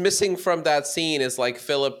what was missing from that scene is like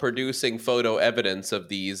Philip producing photo evidence of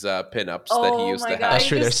these pinups that he used to have. That's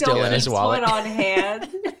true. They're still in his wallet. On hand.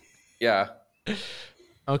 Yeah.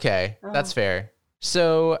 Okay, that's fair.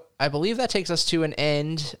 So I believe that takes us to an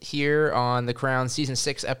end here on The Crown Season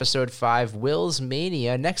 6, Episode 5,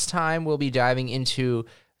 Willsmania. Next time, we'll be diving into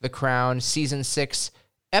The Crown Season 6,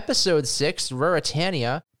 Episode 6,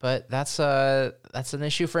 Ruritania. But that's an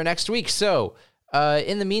issue for next week. So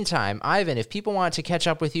in the meantime, Ivan, if people want to catch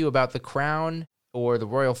up with you about The Crown or the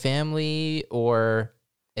royal family or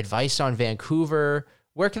advice on Vancouver,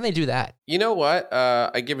 where can they do that? You know what?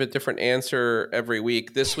 I give a different answer every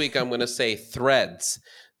week. This week, I'm going to say Threads.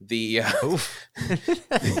 The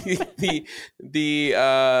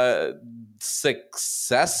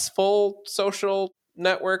successful social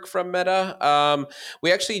network from Meta.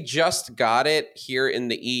 We actually just got it here in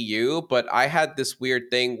the EU, but I had this weird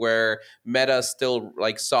thing where Meta still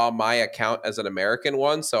like saw my account as an American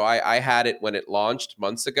one. So I had it when it launched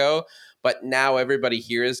months ago, but now everybody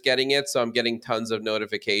here is getting it. So I'm getting tons of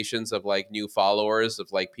notifications of like new followers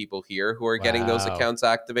of like people here who are getting those accounts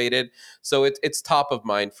activated. So it's top of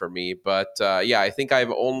mind for me. But yeah, I think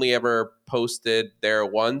I've only ever posted there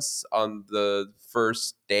once on the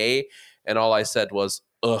first day. And all I said was,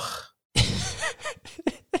 ugh.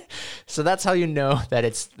 So that's how you know that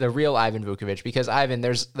it's the real Ivan Vukovic, because Ivan,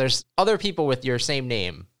 there's other people with your same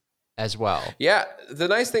name as well. Yeah, the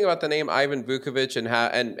nice thing about the name Ivan Vukovic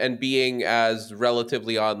and being as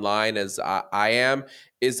relatively online as I am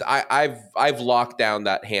is I've locked down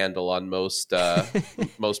that handle on most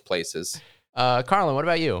most places. Carlyn, what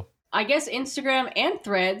about you? I guess Instagram and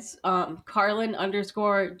Threads, Carlyn_GEE.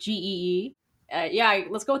 Yeah,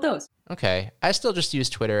 let's go with those. Okay. I still just use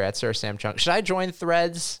Twitter at Sir Sam Cheung. Should I join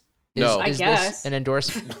Threads? No. I guess. This an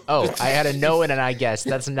endorsement? Oh, I had a no and an I guess.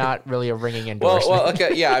 That's not really a ringing endorsement. Well,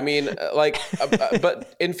 okay. Yeah, I mean, like,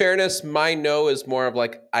 but in fairness, my no is more of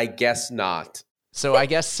like, I guess not. So I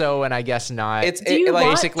guess so and I guess not. Do you like,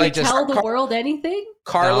 want basically to tell the world anything?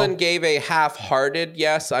 Carlyn gave a half-hearted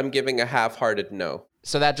yes. I'm giving a half-hearted no.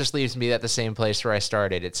 So that just leaves me at the same place where I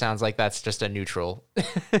started. It sounds like that's just a neutral.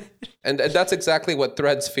 And that's exactly what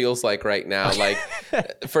Threads feels like right now. Like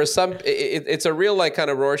for some, it's a real like kind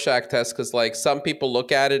of Rorschach test because like some people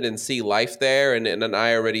look at it and see life there, and then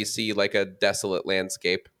I already see like a desolate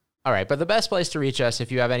landscape. All right, but the best place to reach us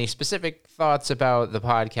if you have any specific thoughts about the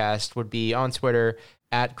podcast would be on Twitter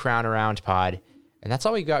at CrownAroundPod. And that's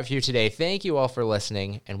all we got for you today. Thank you all for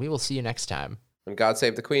listening, and we will see you next time. And God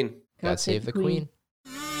save the Queen. God save the Queen.